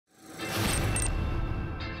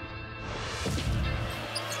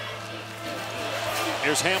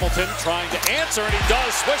Here's Hamilton trying to answer, and he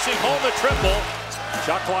does, swishing home the triple.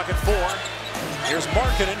 Shot clock at 4. Here's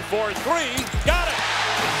Markkanen for 3. Got it!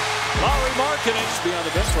 Lauri Markkanen should be on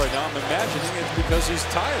the bench right now. I'm imagining it's because he's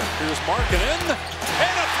tired. Here's Markkanen,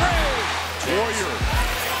 and a 3! Warrior.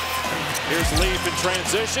 Here's Leaf in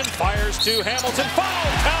transition, fires to Hamilton,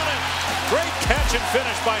 foul, count it! Great catch and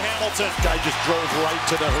finish by Hamilton. Guy just drove right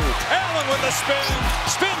to the hoop. Allen with the spin,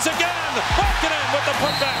 spins again, Markkanen with the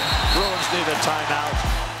putback. Bruins need a timeout.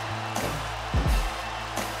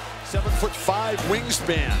 7'5"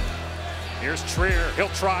 wingspan. Here's Trier, he'll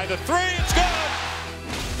try the 3, it's good!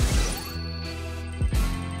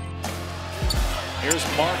 Here's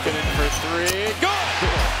Markkanen for 3,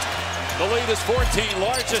 good! The lead is 14,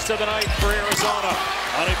 largest of the night for Arizona.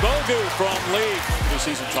 Anibogu from Leaf, new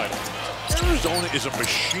season title. Arizona is a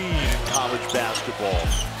machine in college basketball.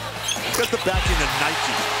 Got the backing of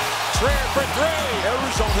Nike. Trier for 3.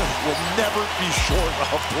 Arizona will never be short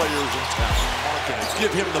of players in town. Markkanen,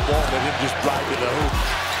 give him the ball, let him just drive to the hoop.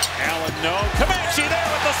 Allen, no. Comanche there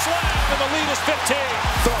with the slap, and the lead is 15.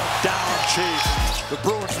 Third down, Chief. The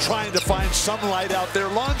Bruins trying to find some light out there.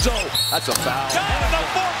 Lonzo, that's a foul. Got it, a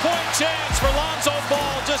 4-point chance for Lonzo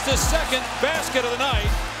Ball. Just his second basket of the night.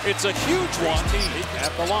 It's a huge one at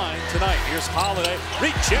the line tonight. Here's Holiday,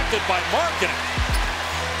 rejected by Markkanen.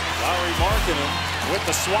 Lauri Markkanen with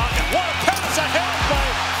the swat, and what a pass ahead by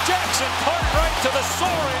Jackson Cartwright to the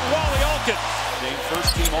soaring Wally Alkin. Named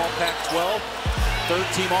first team All-Pac-12. Third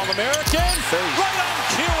team All-American. Right on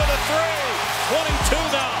cue with a 3.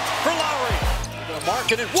 22 now for Lauri.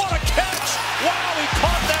 Markkanen, what a catch! Wow, he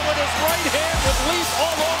caught that with his right hand with Leaf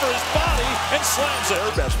all over his body and slams it.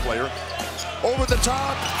 Their best player. Over the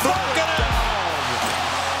top. Markkanen!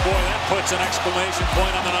 Boy, that puts an exclamation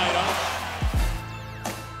point on the night, huh?